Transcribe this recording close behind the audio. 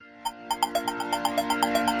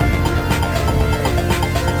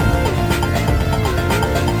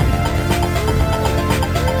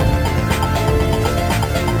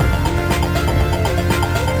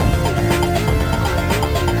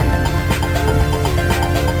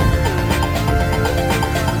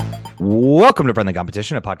Welcome to Friendly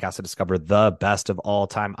Competition, a podcast to discover the best of all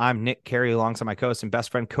time. I'm Nick Carey, alongside my co-host and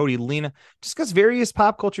best friend Cody Lena, discuss various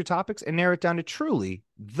pop culture topics and narrow it down to truly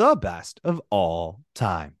the best of all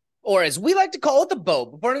time. Or as we like to call it, the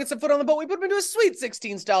boat. Before anyone gets a foot on the boat, we put them into a Sweet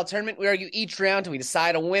 16 style tournament. We argue each round and we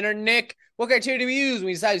decide a winner. Nick, what criteria do we use when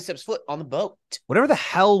we decide who steps foot on the boat? Whatever the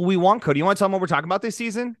hell we want, Cody. You want to tell them what we're talking about this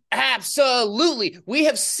season? Absolutely. We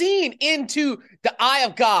have seen into the eye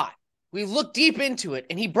of God. We looked deep into it,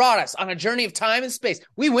 and he brought us on a journey of time and space.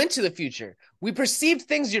 We went to the future. We perceived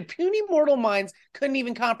things your puny mortal minds couldn't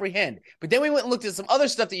even comprehend. But then we went and looked at some other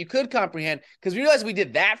stuff that you could comprehend, because we realized we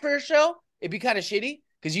did that for a show. It'd be kind of shitty,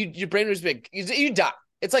 because your brain was big. You die.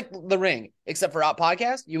 It's like The Ring, except for our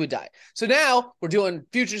podcast, you would die. So now we're doing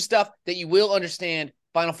future stuff that you will understand.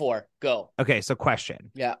 Final four, go. Okay, so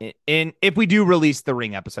question. Yeah. If we do release the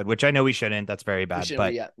Ring episode, which I know we shouldn't, that's very bad.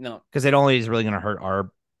 But no, because it only is really going to hurt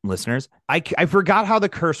our listeners. I forgot how the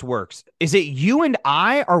curse works. Is it you and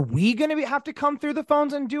I? Are we going to have to come through the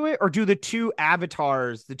phones and do it? Or do the two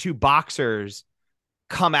avatars, the two boxers,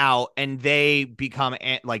 come out and they become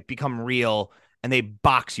real and they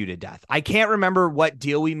box you to death? I can't remember what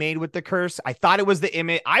deal we made with the curse. I thought it was the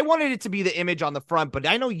image. I wanted it to be the image on the front, but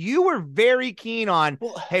I know you were very keen on,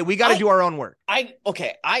 hey, we got to do our own work.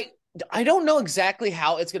 I don't know exactly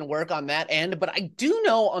how it's going to work on that end, but I do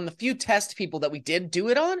know on the few test people that we did do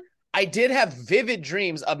it on, I did have vivid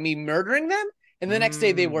dreams of me murdering them, and the next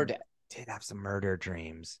day they were dead. Did have some murder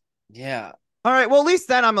dreams. Yeah. All right. Well, at least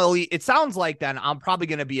then it sounds like then I'm probably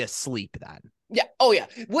going to be asleep then. Yeah. Oh, yeah.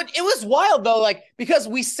 It was wild, though, because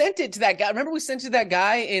we sent it to that guy. Remember we sent it to that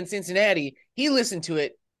guy in Cincinnati? He listened to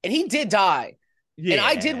it, and he did die. Yeah. And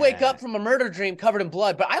I did wake up from a murder dream covered in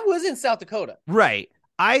blood, but I was in South Dakota. Right.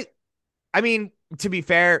 I mean, to be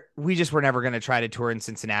fair, we just were never going to try to tour in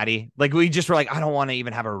Cincinnati. Like, we just were like, I don't want to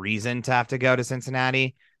even have a reason to have to go to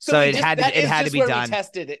Cincinnati. So it had to be done. We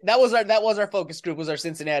tested it. That was our focus group, was our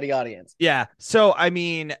Cincinnati audience. Yeah. So, I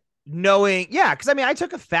mean, because I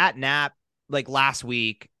took a fat nap like last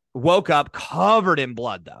week, woke up covered in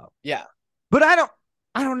blood though. Yeah. But I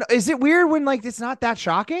don't know. Is it weird when it's not that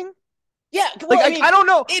shocking? Yeah. Well, I don't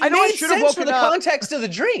know. I know I should have woken for the up. Context of the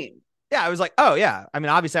dream. Yeah, I was like, oh, yeah. I mean,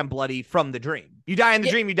 obviously, I'm bloody from the dream. You die in the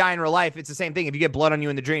dream, you die in real life. It's the same thing. If you get blood on you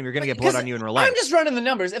in the dream, you're going to get blood on you in real life. I'm just running the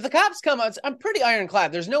numbers. If the cops come out, I'm pretty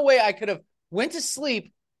ironclad. There's no way I could have went to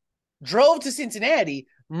sleep, drove to Cincinnati,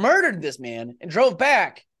 murdered this man, and drove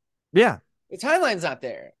back. Yeah. The timeline's not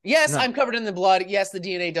there. Yes, no. I'm covered in the blood. Yes, the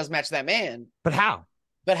DNA does match that man. But how?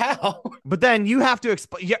 But then you have to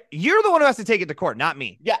explain. You're the one who has to take it to court, not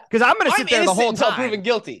me. Yeah. Because I'm going to sit there the whole time. Until proven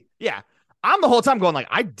guilty. Yeah. I'm the whole time going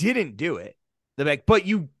I didn't do it. They're like, but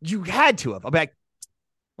you had to have. I'm like,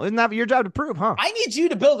 well, isn't that your job to prove, huh? I need you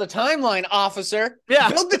to build a timeline, officer. Yeah.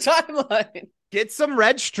 Build the timeline. Get some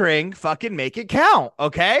red string, fucking make it count,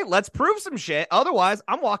 okay? Let's prove some shit. Otherwise,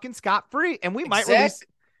 I'm walking scot-free, and we might release.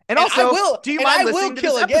 And also, do you mind listening to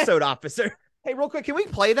this episode, officer? Hey, real quick, can we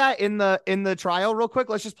play that in the trial real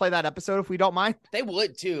quick? Let's just play that episode if we don't mind. They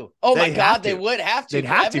would, too. Oh, my God, they would have to. They'd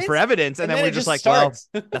have to for evidence, and then we're just like, well,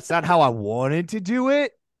 that's not how I wanted to do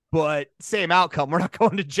it. But same outcome. We're not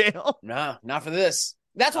going to jail. No, not for this.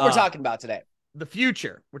 That's what we're talking about today. The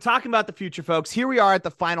future. We're talking about the future, folks. Here we are at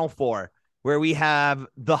the Final Four, where we have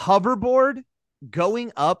the hoverboard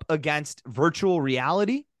going up against virtual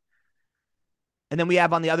reality. And then we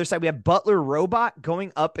have on the other side, we have Butler Robot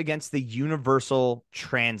going up against the Universal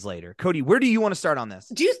Translator. Cody, where do you want to start on this?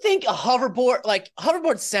 Do you think a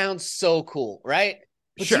hoverboard sounds so cool, right?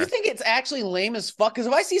 But sure. Do you think it's actually lame as fuck? Because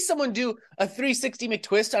if I see someone do a 360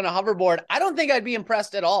 McTwist on a hoverboard, I don't think I'd be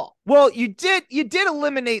impressed at all. Well, you did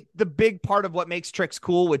eliminate the big part of what makes tricks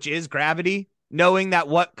cool, which is gravity, knowing that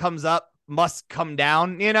what comes up must come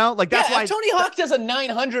down, that's why if Tony Hawk does a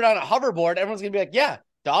 900 on a hoverboard, everyone's going to be like, yeah,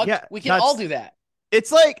 dog, we can all do that.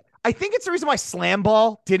 It's I think it's the reason why Slam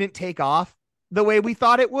Ball didn't take off the way we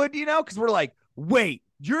thought it would, because we're like, wait,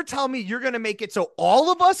 you're telling me you're going to make it so all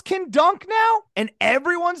of us can dunk now and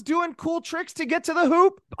everyone's doing cool tricks to get to the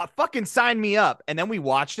hoop? Fucking sign me up. And then we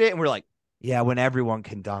watched it and we're like, yeah, when everyone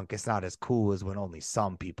can dunk, it's not as cool as when only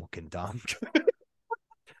some people can dunk.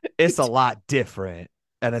 It's a lot different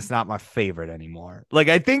and it's not my favorite anymore.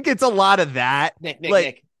 I think it's a lot of that.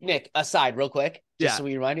 Nick, aside real quick, just so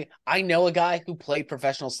we remind you, I know a guy who played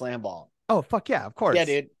professional slam ball. Oh, fuck yeah, of course. Yeah,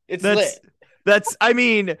 dude. It's lit. That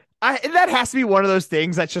has to be one of those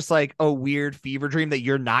things that's just a weird fever dream that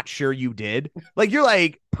you're not sure you did. You're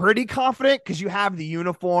pretty confident because you have the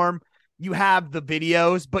uniform, you have the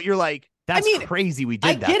videos, but you're like, that's crazy we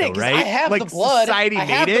did that, though, right? I have the blood, society I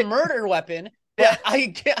have the murder weapon. but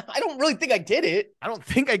I don't really think I did it. I don't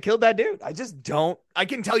think I killed that dude. I just don't. I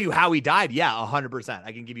can tell you how he died. Yeah, 100%.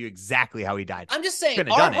 I can give you exactly how he died. I'm just saying,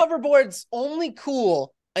 Couldn't are have done it. hoverboards only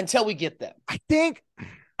cool until we get them? I think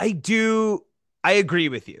I do. I agree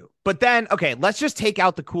with you. But then, okay, let's just take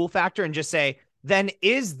out the cool factor and just say, then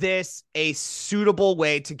is this a suitable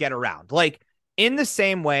way to get around? Like, in the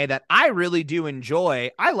same way that I really do enjoy,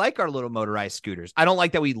 I like our little motorized scooters. I don't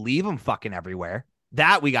like that we leave them fucking everywhere.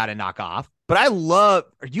 That we got to knock off. But I love,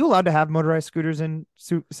 are you allowed to have motorized scooters in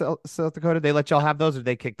South Dakota? They let y'all have those, or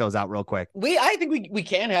they kick those out real quick? I think we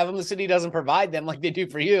can have them. The city doesn't provide them like they do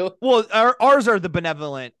for you. Well, ours are the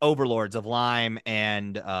benevolent overlords of Lime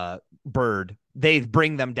and Bird. They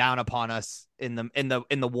bring them down upon us in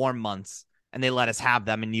the warm months, and they let us have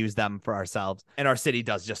them and use them for ourselves. And our city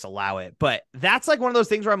does just allow it. But that's like one of those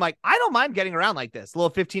things where I'm like, I don't mind getting around like this. A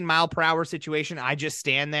little 15-mile-per-hour situation. I just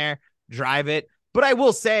stand there, drive it. But I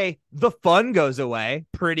will say the fun goes away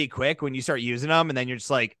pretty quick when you start using them. And then you're just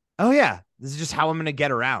like, oh, yeah, this is just how I'm going to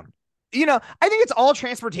get around. You know, I think it's all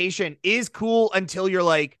transportation is cool until you're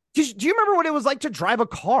like, do you remember what it was like to drive a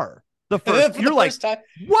car? You're like, time.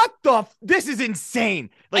 What the? This is insane.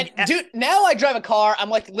 Like, dude, now I drive a car. I'm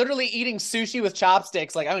like literally eating sushi with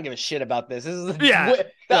chopsticks. Like, I don't give a shit about this. This is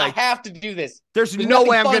I have to do this. There's no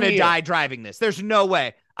way I'm going to die driving this. There's no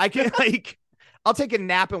way I can like, I'll take a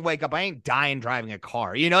nap and wake up. I ain't dying driving a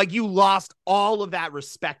car. You know, like you lost all of that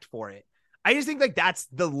respect for it. I just think like that's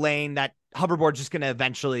the lane that hoverboard's just going to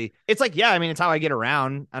eventually, it's like, yeah, I mean, it's how I get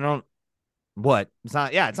around. It's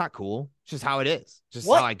not cool. It's just how it is. Just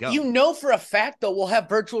how I go. You know, for a fact, though, we'll have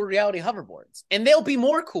virtual reality hoverboards, and they'll be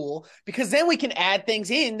more cool because then we can add things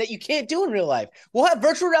in that you can't do in real life. We'll have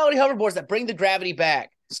virtual reality hoverboards that bring the gravity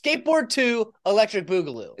back. Skateboard 2, electric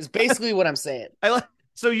boogaloo is basically what I'm saying.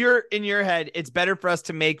 So you're in your head, it's better for us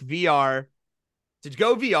to make VR, to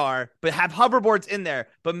go VR, but have hoverboards in there,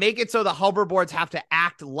 but make it so the hoverboards have to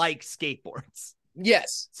act like skateboards.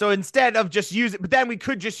 Yes. So instead of just use it, but then we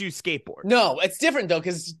could just use skateboard. No, it's different though,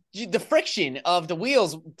 because the friction of the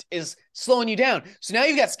wheels is slowing you down. So now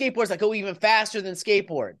you've got skateboards that go even faster than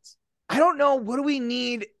skateboards. I don't know. What do we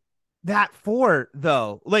need that for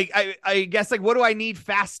though? Like, I guess like, what do I need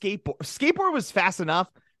fast skateboard? Skateboard was fast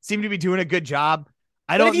enough. Seemed to be doing a good job.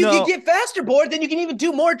 If you can get faster board, then you can even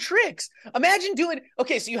do more tricks. Imagine so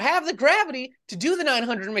you have the gravity to do the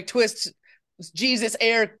 900 McTwists, Jesus,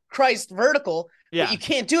 air, Christ, vertical. Yeah. But you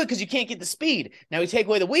can't do it because you can't get the speed. Now we take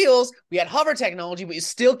away the wheels. We had hover technology, but you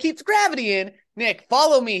still keep the gravity in. Nick,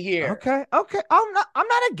 follow me here. Okay. I'm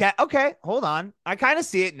not again. Okay, hold on. I kind of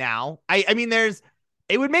see it now. I mean,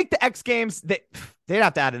 it would make the X games that they'd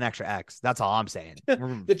have to add an extra X. That's all I'm saying.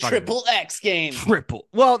 The triple X game. Triple.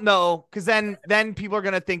 Well, no, because then people are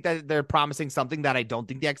gonna think that they're promising something that I don't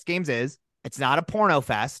think the X Games is. It's not a porno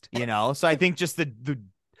fest, you know. So I think just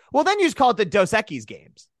well, then you just call it the Dos Equis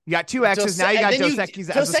games. You got two X's. Now you got Dos Equis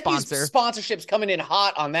as a sponsor. Sponsorship's coming in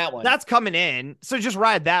hot on that one. That's coming in. So just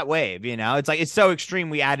ride that wave, you know? It's like, it's so extreme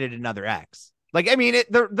we added another X. Like, I mean,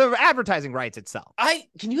 the advertising writes itself.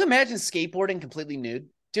 Can you imagine skateboarding completely nude?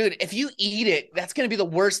 Dude, if you eat it, that's going to be the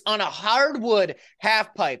worst on a hardwood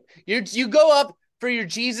half pipe. You go up for your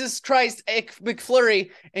Jesus Christ McFlurry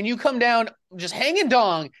and you come down just hanging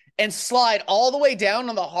dong and slide all the way down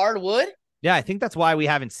on the hardwood. Yeah, I think that's why we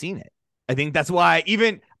haven't seen it. I think that's why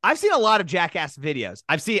I've seen a lot of Jackass videos.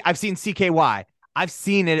 I've seen CKY. I've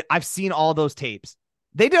seen it. I've seen all those tapes.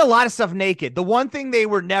 They did a lot of stuff naked. The one thing they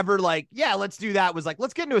were never like, yeah, let's do that was like,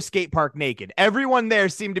 let's get into a skate park naked. Everyone there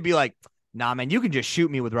seemed to be like, nah, man, you can just shoot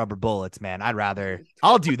me with rubber bullets, man.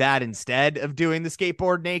 I'll do that instead of doing the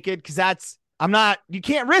skateboard naked. Cause you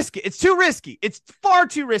can't risk it. It's too risky. It's far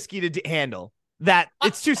too risky to handle.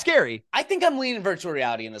 It's too scary. I think I'm leaning virtual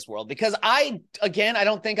reality in this world because I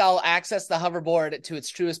don't think I'll access the hoverboard to its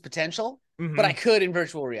truest potential, but I could in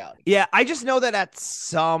virtual reality. Yeah. I just know that at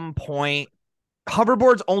some point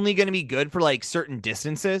hoverboard's only going to be good for like certain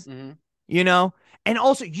distances, you know? And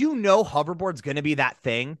also, hoverboard's going to be that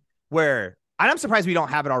thing where, and I'm surprised we don't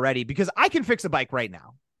have it already because I can fix a bike right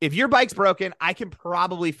now. If your bike's broken, I can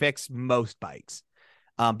probably fix most bikes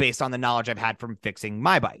based on the knowledge I've had from fixing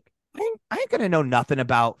my bike. I ain't going to know nothing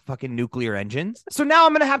about fucking nuclear engines. So now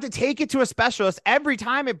I'm going to have to take it to a specialist every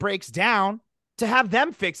time it breaks down to have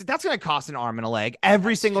them fix it. That's going to cost an arm and a leg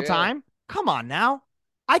every single time. Come on now.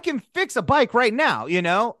 I can fix a bike right now, you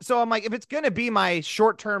know? So I'm like, if it's going to be my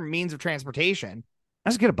short-term means of transportation, I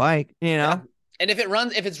just get a bike, you know? Yeah. And if it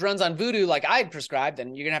runs on voodoo like I'd prescribed,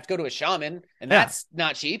 then you're going to have to go to a shaman, and that's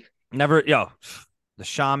not cheap. The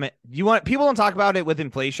shaman, people don't talk about it with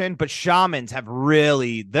inflation, but shamans have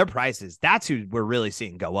really their prices. That's who we're really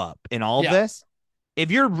seeing go up in all of this if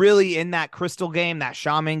you're really in that crystal game, that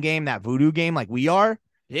shaman game, that voodoo game like we are,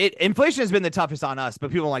 inflation has been the toughest on us, but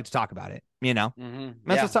people don't like to talk about it, you know?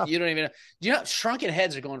 That's what's tough. You don't even know. You know, shrunken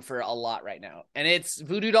heads are going for a lot right now. And it's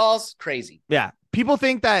voodoo dolls, crazy. Yeah. People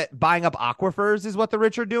think that buying up aquifers is what the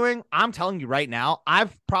rich are doing. I'm telling you right now,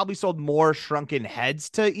 I've probably sold more shrunken heads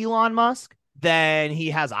to Elon Musk than he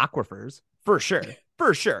has aquifers. For sure.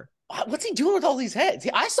 For sure. What's he doing with all these heads?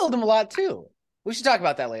 I sold them a lot too. We should talk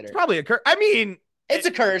about that later. It's probably a curse. I mean, it's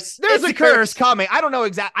a curse. There's a curse coming. I don't know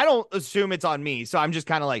I don't assume it's on me. So I'm just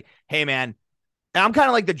kind of like, hey, man. And I'm kind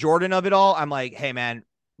of like the Jordan of it all. I'm like, hey, man,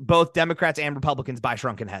 both Democrats and Republicans buy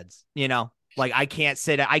shrunken heads. You know, like I can't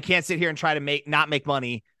sit here and try to not make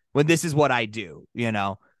money when this is what I do. You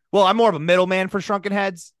know, well, I'm more of a middleman for shrunken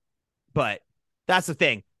heads, but that's the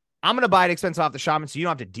thing. I'm going to buy it expensive off the shaman so you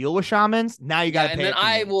don't have to deal with shamans. Now you got to pay. And then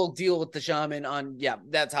I will deal with the shaman on,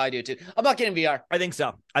 that's how I do it too. I'm not getting VR. I think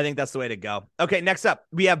so. I think that's the way to go. Okay, next up,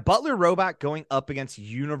 we have Butler Robot going up against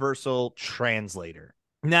Universal Translator.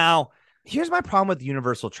 Now, here's my problem with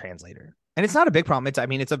Universal Translator. And it's not a big problem.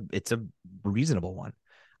 It's a reasonable one.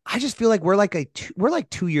 I just feel like we're like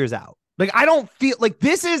 2 years out. Like, I don't feel like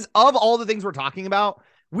this is, of all the things we're talking about,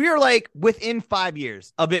 we are like within 5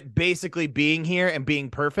 years of it basically being here and being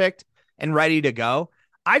perfect and ready to go.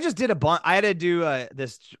 I just did I had to do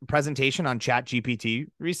this presentation on Chat GPT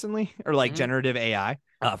recently, or like generative AI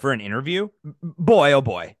for an interview. Boy, oh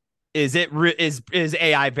boy, is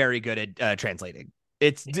AI very good at translating.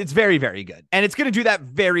 It's very, very good. And it's going to do that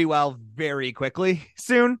very well, very quickly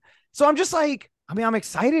soon. So I'm just like, I'm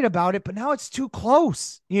excited about it, but now it's too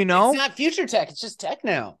close, you know? It's not future tech. It's just tech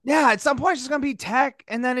now. Yeah, at some point it's just going to be tech,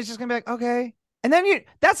 and then it's just going to be like, okay. And then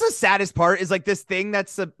that's the saddest part, is like this thing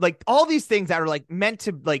that's like all these things that are like meant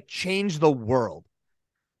to like change the world.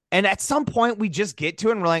 And at some point we just get to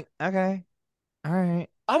it and we're like, okay, all right.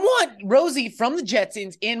 I want Rosie from the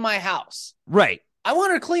Jetsons in my house. Right. I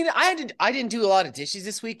want her to clean it. I didn't do a lot of dishes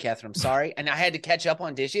this week, Catherine. I'm sorry. And I had to catch up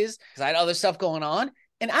on dishes because I had other stuff going on.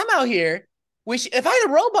 And I'm out here. If I had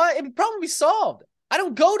a robot, it would probably be solved. I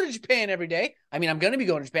don't go to Japan every day. I mean, I'm going to be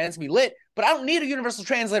going to Japan. It's going to be lit, but I don't need a universal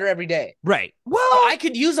translator every day. Right. Well, I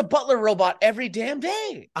could use a butler robot every damn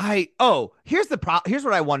day. Here's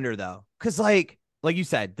what I wonder though. Cause like you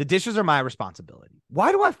said, the dishes are my responsibility.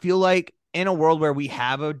 Why do I feel like in a world where we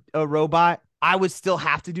have a robot, I would still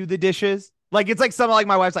have to do the dishes? Like, it's like something like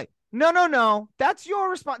my wife's like, no, that's your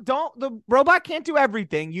response. The robot can't do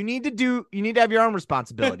everything. You need to have your own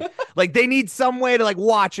responsibility. Like, they need some way to like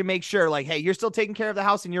watch and make sure like, hey, you're still taking care of the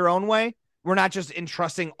house in your own way. We're not just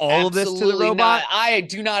entrusting all of this to the robot. Not. I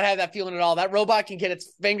do not have that feeling at all. That robot can get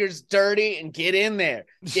its fingers dirty and get in there.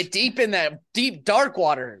 Get deep in that deep, dark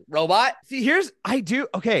water, robot. See,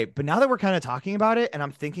 okay, but now that we're kind of talking about it, and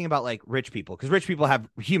I'm thinking about like rich people, because rich people have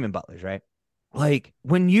human butlers, right? Like,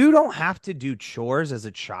 when you don't have to do chores as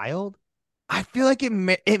a child, I feel like it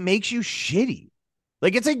makes you shitty.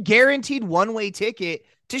 Like, it's a guaranteed one-way ticket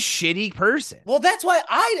to shitty person. Well, that's why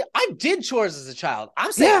I did chores as a child.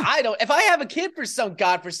 I'm saying I don't. If I have a kid for some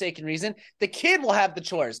godforsaken reason, the kid will have the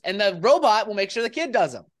chores, and the robot will make sure the kid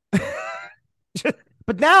does them.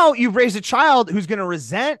 But now you've raised a child who's going to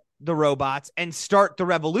resent the robots and start the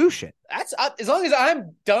revolution. That's as long as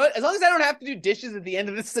I'm done. As long as I don't have to do dishes at the end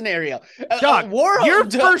of this scenario. Doug, you're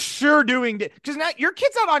for sure doing it, because now your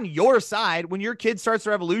kid's not on your side. When your kid starts the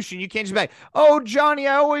revolution, you can't just be like, "Oh, Johnny,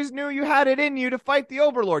 I always knew you had it in you to fight the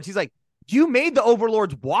overlords." He's like, "You made the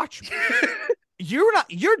overlords watch me."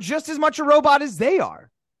 You're just as much a robot as they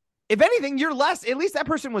are. If anything, you're less. At least that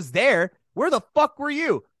person was there. Where the fuck were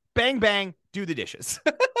you? Bang, bang, do the dishes.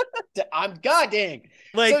 I'm goddamn.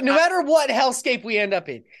 Like, so no matter what hellscape we end up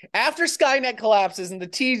in, after Skynet collapses and the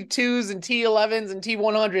T2s and T11s and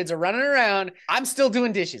T100s are running around, I'm still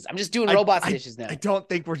doing dishes. I'm just doing robots dishes now. I don't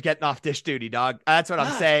think we're getting off dish duty, dog. That's what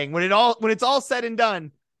I'm saying. When it's all said and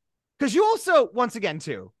done, because you also, once again,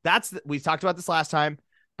 too, we talked about this last time,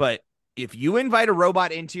 but if you invite a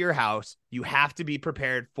robot into your house, you have to be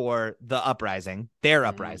prepared for the uprising, their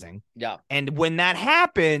uprising. Yeah. And when that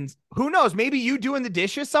happens, who knows? Maybe you doing the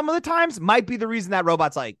dishes some of the times might be the reason that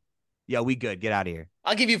robot's like, "Yo, we good. Get out of here.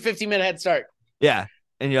 I'll give you a 15-minute head start." Yeah.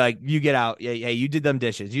 And you're like, you get out. Yeah, you did them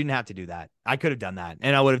dishes. You didn't have to do that. I could have done that,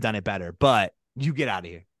 and I would have done it better. But you get out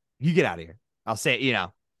of here. You get out of here. I'll say it,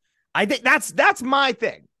 I think that's my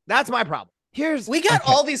thing. That's my problem. We got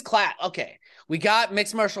all these we got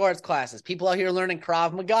mixed martial arts classes. People out here learning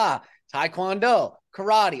Krav Maga, Taekwondo,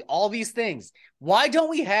 karate, all these things. Why don't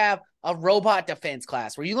we have a robot defense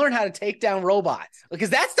class where you learn how to take down robots? Because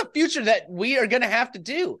that's the future that we are going to have to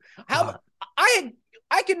do. I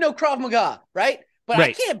can know Krav Maga, right? But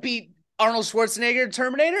I can't beat Arnold Schwarzenegger,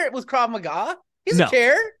 Terminator, with Krav Maga. He doesn't No.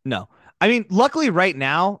 care. No. I mean, luckily right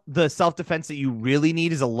now, the self-defense that you really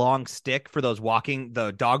need is a long stick for those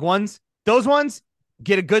the dog ones. Those ones,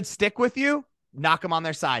 get a good stick with you, knock them on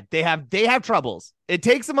their side. They have troubles. It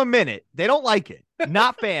takes them a minute. They don't like it.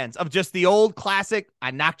 Not fans of just the old classic,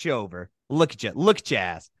 I knocked you over. Look at you. Look at your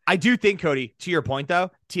ass. I do think, Cody, to your point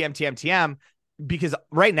though, TM, because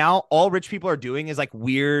right now all rich people are doing is like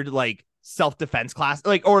weird, like self-defense class,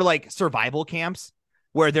 like, or like survival camps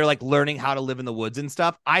where they're like learning how to live in the woods and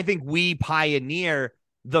stuff. I think we pioneer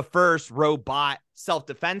the first robot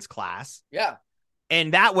self-defense class. Yeah.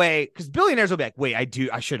 And that way, because billionaires will be like, wait,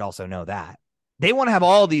 I should also know that. They want to have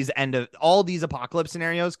all these apocalypse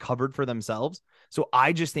scenarios covered for themselves. So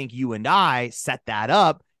I just think you and I set that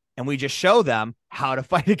up and we just show them how to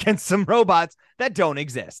fight against some robots that don't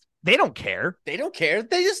exist. They don't care. They don't care.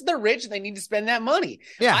 They're rich and they need to spend that money.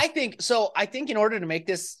 Yeah. I think in order to make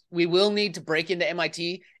this, we will need to break into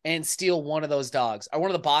MIT and steal one of those dogs or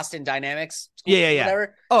one of the Boston Dynamics. Yeah.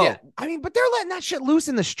 Whatever. Oh, yeah. I mean, but they're letting that shit loose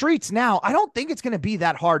in the streets now. I don't think it's going to be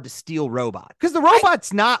that hard to steal robot because the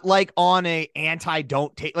robot's not like on a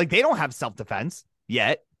don't take, like they don't have self-defense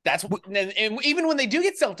yet. That's what, and even when they do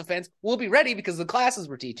get self-defense, we'll be ready because the classes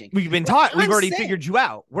we're teaching. We've been taught. We've already figured you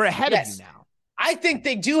out. We're ahead of you now. I think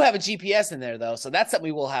they do have a GPS in there, though, so that's something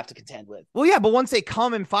we will have to contend with. Well, yeah, but once they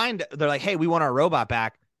come and they're like, hey, we want our robot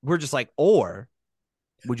back. We're just like, or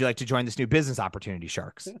would you like to join this new business opportunity,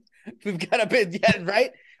 Sharks? We've got a bit, yeah, right?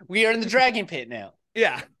 We are in the Dragon Pit now.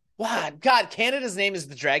 Yeah. Wow, God, Canada's name is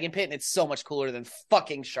the Dragon Pit, and it's so much cooler than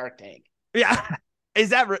fucking Shark Tank. Yeah.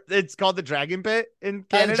 It's called the Dragon Pit in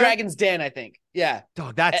Canada? The Dragon's Den, I think. Yeah.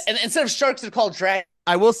 Dog, that's... And instead of sharks, they're called dragons.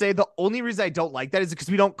 I will say the only reason I don't like that is because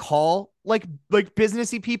we don't call like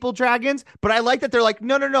businessy people dragons, but I like that they're like,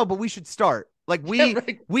 no, but we should start. Like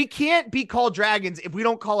we can't be called dragons if we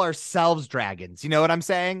don't call ourselves dragons. You know what I'm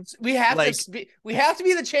saying? We have to be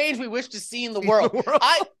the change we wish to see in the world.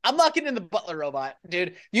 I'm not getting in the Butler robot,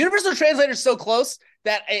 dude. Universal Translator is so close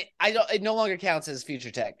that it no longer counts as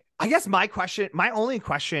future tech. I guess my only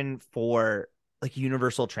question for like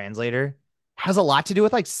Universal Translator has a lot to do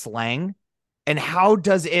with like slang. And how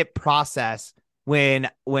does it process when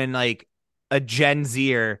like a Gen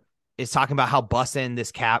Zer is talking about how bussin'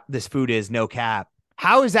 this food is no cap?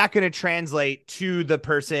 How is that going to translate to the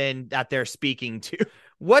person that they're speaking to?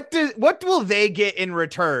 What will they get in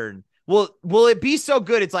return? Will it be so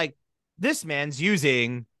good? It's like, this man's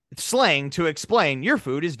using slang to explain your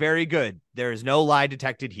food is very good. There is no lie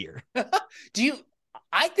detected here.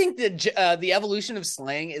 I think that the evolution of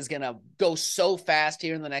slang is going to go so fast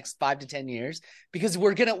here in the next 5 to 10 years because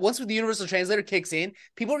once the Universal Translator kicks in,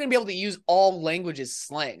 people are going to be able to use all languages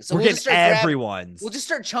slang. So we'll just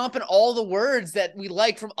start chomping all the words that we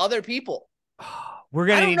like from other people. I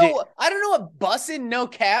don't know what bussin' no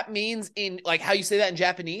cap means in like how you say that in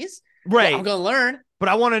Japanese. Right. Well, I'm going to learn. But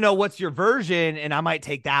I want to know what's your version, and I might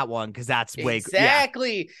take that one because that's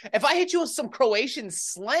exactly. Yeah. If I hit you with some Croatian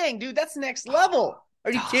slang, dude, that's next level.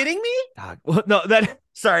 Are you kidding me? Well, no,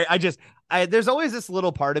 sorry. There's always this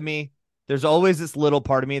little part of me.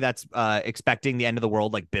 That's expecting the end of the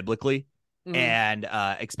world, like biblically, and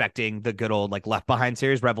expecting the good old like Left Behind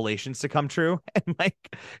series Revelations to come true. And like,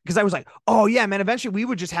 because I was like, oh yeah, man, eventually we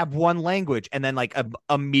would just have one language. And then like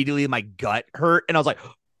immediately my gut hurt. And I was like,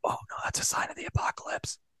 oh no, that's a sign of the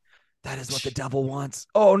apocalypse. That is what the devil wants.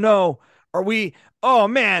 Oh no. Oh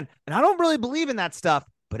man. And I don't really believe in that stuff.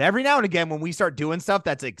 But every now and again, when we start doing stuff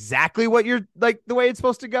that's exactly what you're like the way it's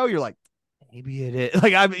supposed to go, you're like, maybe it is.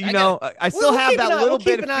 Like I still have that little bit of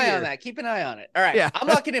fear. Keep an eye on that. Keep an eye on it. All right. Yeah. I'm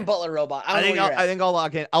locking in Butler Robot. I think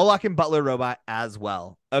I'll lock in Butler Robot as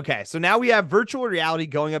well. Okay. So now we have virtual reality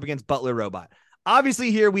going up against Butler Robot.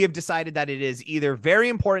 Obviously, here we have decided that it is either very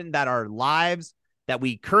important that our lives that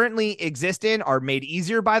we currently exist in are made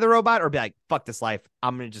easier by the robot, or be like, fuck this life.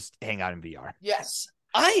 I'm gonna just hang out in VR. Yes.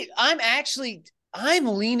 I'm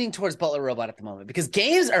leaning towards Butler Robot at the moment because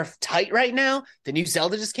games are tight right now. The new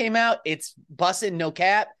Zelda just came out. It's bussin' no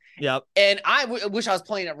cap. Yep. And I wish I was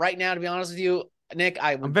playing it right now, to be honest with you, Nick.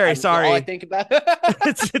 I'm very sorry. All I think about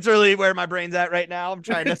it's really where my brain's at right now. I'm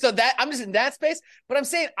trying to. I'm just in that space. But I'm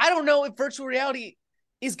saying I don't know if virtual reality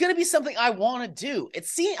is going to be something I want to do.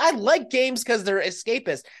 I like games because they're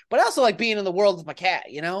escapist, but I also like being in the world with my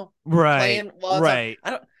cat. You know, right? Right.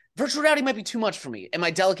 Virtual reality might be too much for me and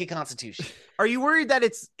my delicate constitution. Are you worried that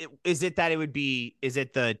is it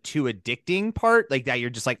the too addicting part? Like that you're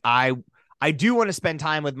just like, I do want to spend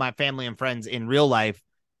time with my family and friends in real life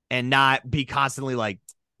and not be constantly like,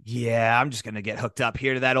 yeah, I'm just going to get hooked up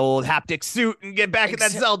here to that old haptic suit and get back in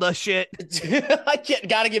that Zelda shit.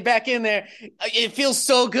 Got to get back in there. It feels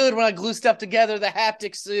so good when I glue stuff together, the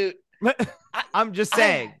haptic suit. I'm just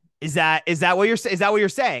saying. Is that what you're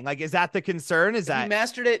saying? Like, is that the concern? Is that you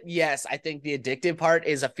mastered it? Yes. I think the addictive part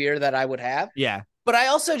is a fear that I would have. Yeah. But I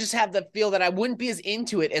also just have the feel that I wouldn't be as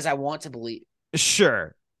into it as I want to believe.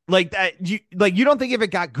 Sure. Like that, you don't think if it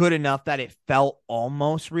got good enough that it felt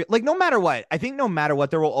almost real? Like, no matter what, I think no matter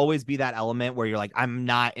what, there will always be that element where you're like, I'm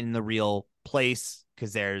not in the real place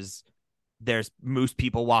because there's moose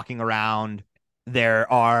people walking around. There's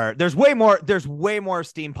way more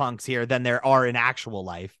steampunks here than there are in actual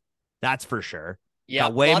life. That's for sure. Yeah,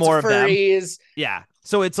 way more of furries. Them. Yeah.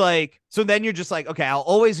 So it's like, so then you're just like, okay, I'll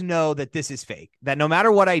always know that this is fake. That no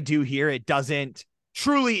matter what I do here, it doesn't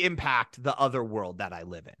truly impact the other world that I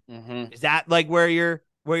live in. Mm-hmm. Is that like where you're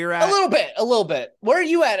at? A little bit. Where are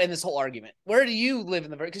you at in this whole argument? Where do you live in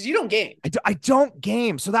the because you don't game? I don't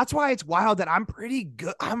game, so that's why it's wild that I'm pretty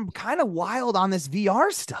good. I'm kind of wild on this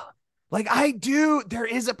VR stuff. Like there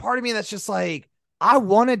is a part of me that's just like, I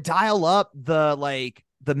want to dial up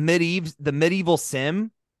the medieval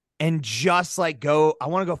sim and just like go. I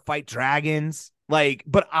want to go fight dragons. Like,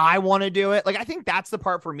 but I want to do it. Like, I think that's the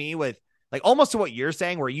part for me with. Like almost to what you're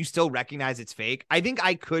saying, where you still recognize it's fake. I think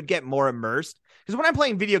I could get more immersed because when I'm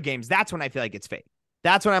playing video games, that's when I feel like it's fake.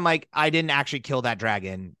 That's when I'm like, I didn't actually kill that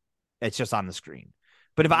dragon. It's just on the screen.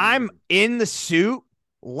 But if I'm in the suit,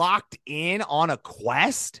 locked in on a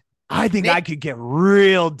quest, I think I could get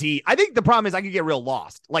real deep. I think the problem is I could get real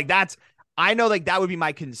lost. Like I know like that would be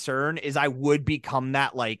my concern is I would become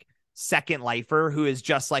that like second lifer who is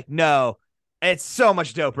just like, no, it's so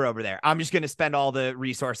much doper over there. I'm just going to spend all the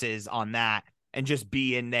resources on that and just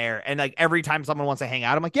be in there. And like every time someone wants to hang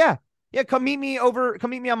out, I'm like, yeah, come meet me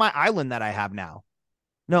on my island that I have now.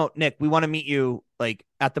 No, Nick, we want to meet you like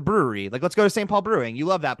at the brewery. Like, let's go to St. Paul Brewing. You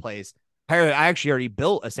love that place. I actually already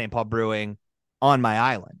built a St. Paul Brewing on my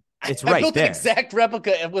island. It's right built there. An exact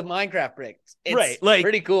replica with Minecraft bricks. It's right. Like,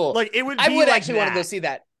 pretty cool. Like it would be I would like actually want to go see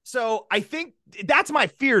that. So I think that's my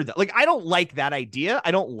fear though. Like, I don't like that idea.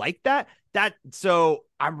 I don't like that. So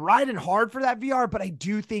I'm riding hard for that VR, but I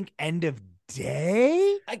do think end of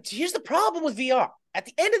day. Here's the problem with VR. At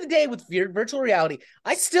the end of the day, with virtual reality,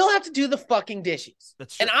 I still have to do the fucking dishes.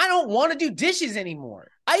 That's true. And I don't want to do dishes anymore.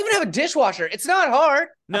 I even have a dishwasher. It's not hard.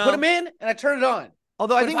 No. I put them in and I turn it on.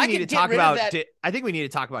 Although I think we need to talk about I think we need to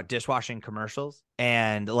talk about dishwashing commercials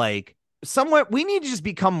and like somewhat we need to just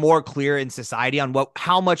become more clear in society on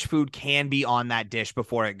how much food can be on that dish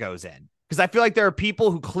before it goes in. Because I feel like there are people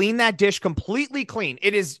who clean that dish completely clean.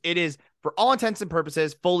 It is for all intents and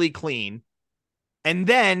purposes fully clean. And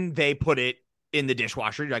then they put it in the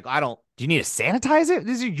dishwasher. You're like, do you need to sanitize it?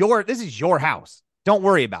 This is your house. Don't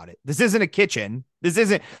worry about it. This isn't a kitchen. This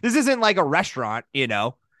isn't like a restaurant, you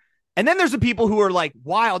know? And then there's the people who are like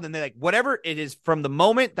wild and they're like, whatever it is from the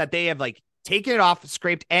moment that they have like taken it off,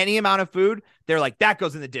 scraped any amount of food, they're like, that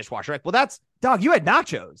goes in the dishwasher. Like, well, that's dog. You had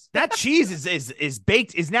nachos. That cheese is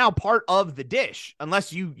baked, is now part of the dish.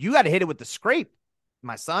 Unless you got to hit it with the scrape,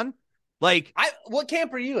 my son. Like, what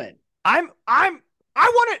camp are you in? I'm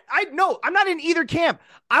not in either camp.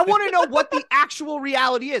 I want to know what the actual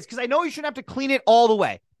reality is because I know you shouldn't have to clean it all the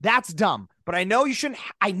way. That's dumb. But I know you shouldn't.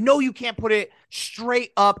 I know you can't put it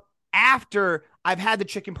straight up after I've had the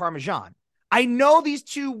chicken parmesan. I know these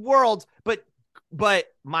two worlds, but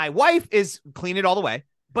my wife is clean it all the way.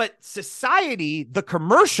 But society, the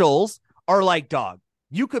commercials are like, dog,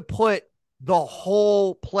 you could put the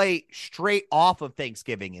whole plate straight off of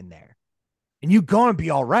Thanksgiving in there and you're going to be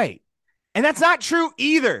all right. And that's not true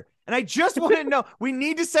either. And I just want to know, we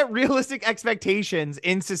need to set realistic expectations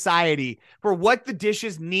in society for what the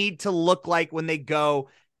dishes need to look like when they go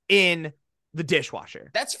in the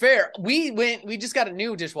dishwasher. That's fair. We just got a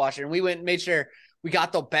new dishwasher and we went and made sure we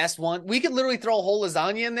got the best one. We could literally throw a whole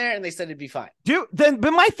lasagna in there and they said it'd be fine. Dude,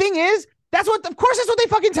 but my thing is, of course that's what they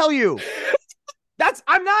fucking tell you. That's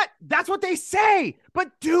what they say,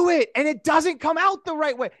 but do it. And it doesn't come out the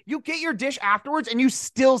right way. You get your dish afterwards and you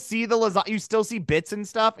still see the lasagna, you still see bits and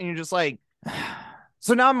stuff. And you're just like,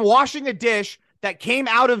 so now I'm washing a dish that came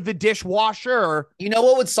out of the dishwasher. You know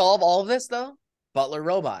what would solve all of this though? Butler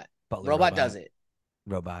Robot. Robot does it.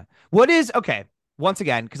 Robot. What is, okay, once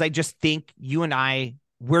again, because I just think you and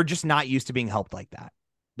we're just not used to being helped like that.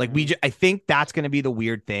 Like I think that's going to be the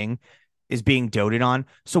weird thing is being doted on.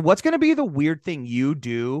 So what's going to be the weird thing you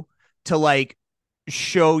do to like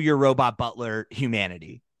show your robot butler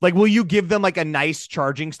humanity? Like, will you give them like a nice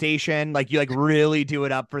charging station? Like you like really do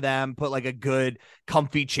it up for them, put like a good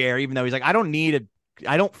comfy chair, even though he's like, I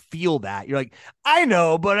don't feel that. You're like, I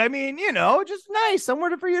know, but I mean, you know, just nice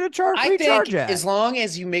somewhere for you to charge. I think as long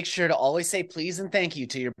as you make sure to always say please and thank you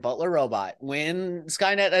to your butler robot when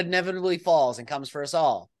Skynet inevitably falls and comes for us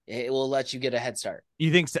all, It will let you get a head start.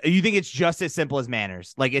 You think so? You think it's just as simple as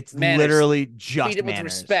manners? Like it's Manners. literally just Treat it manners.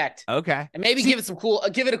 with respect. Okay. And maybe give it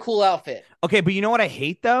a cool outfit. Okay, but you know what I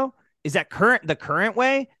hate though? Is that the current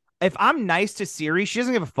way, if I'm nice to Siri, she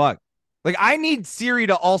doesn't give a fuck. Like I need Siri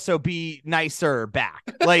to also be nicer back.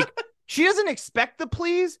 Like she doesn't expect the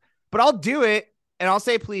please, but I'll do it and I'll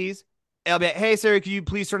say please. I'll be like, hey Siri, can you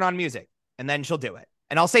please turn on music? And then she'll do it.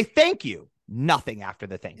 And I'll say thank you. Nothing after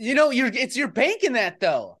the thank you. You know, you're banking that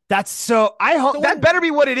though. That's so I hope that better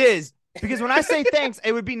be what it is. Because when I say thanks,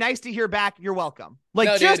 it would be nice to hear back, you're welcome. Like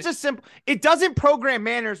no, just a simple, it doesn't program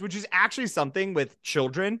manners, which is actually something with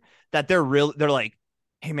children that they're like,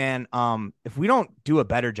 hey man, if we don't do a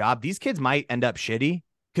better job, these kids might end up shitty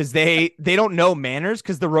because they don't know manners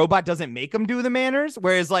because the robot doesn't make them do the manners.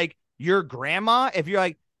 Whereas like your grandma, if you're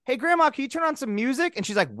like, hey grandma, can you turn on some music? And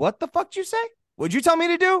she's like, what the fuck did you say? What'd you tell me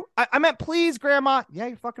to do? I meant please, grandma. Yeah,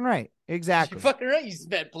 you're fucking right. Exactly. You're fucking right. You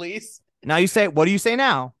meant please. Now you say, what do you say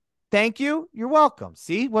now? Thank you. You're welcome.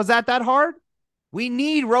 See, was that hard? We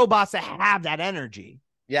need robots to have that energy.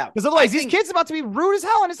 Yeah. Because otherwise, these kids are about to be rude as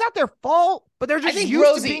hell, and it's not their fault, but they're just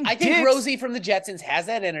used to being dicks. Rosie from the Jetsons has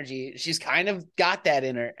that energy. She's kind of got that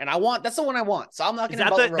in her, and that's the one I want. So I'm not going to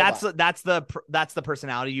the robot. That's the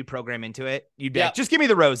personality you program into it. You'd be like, just give me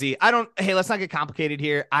the Rosie. Hey, let's not get complicated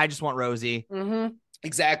here. I just want Rosie. Mm-hmm.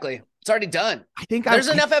 Exactly. It's already done. I think there's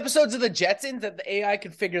enough episodes of the Jetsons that the AI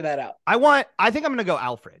could figure that out. I think I'm going to go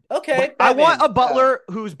Alfred. Okay. I want a butler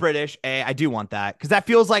who's British. I do want that because that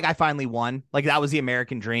feels like I finally won. Like that was the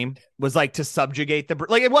American dream, was like to subjugate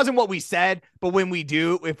like it wasn't what we said, but when we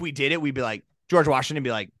do, if we did it, we'd be like George Washington, be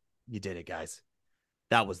like, you did it, guys.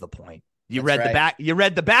 That was the point. You read the back. You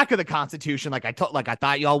read the back of the Constitution like I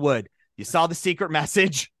thought y'all would. You saw the secret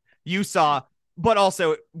message. You saw. But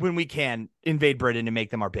also, when we can, invade Britain and make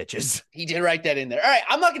them our bitches. He did write that in there. All right,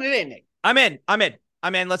 I'm locking it in, Nick. I'm in.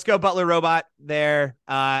 Let's go Butler Robot there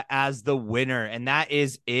as the winner. And that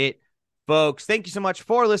is it, folks. Thank you so much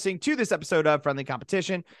for listening to this episode of Friendly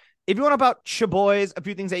Competition. If you want about Chaboys, a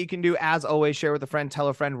few things that you can do, as always, share with a friend, tell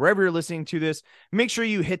a friend, wherever you're listening to this. Make sure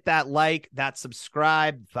you hit that like, that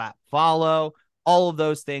subscribe, that follow. All of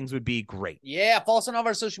those things would be great. Yeah, follow us on all of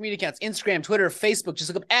our social media accounts, Instagram, Twitter, Facebook.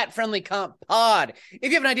 Just look up at Friendly Comp Pod. If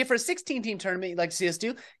you have an idea for a 16-team tournament you'd like to see us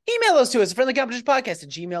do, email those to us at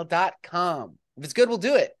friendlycompetitionpodcast@gmail.com. If it's good, we'll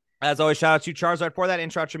do it. As always, shout out to Charizard for that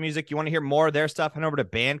intro music. You want to hear more of their stuff, head over to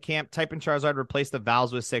Bandcamp, type in Charizard, replace the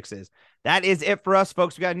vowels with sixes. That is it for us,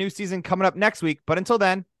 folks. We got a new season coming up next week. But until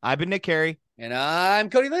then, I've been Nick Carey. And I'm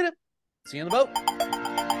Cody Leda. See you on the boat.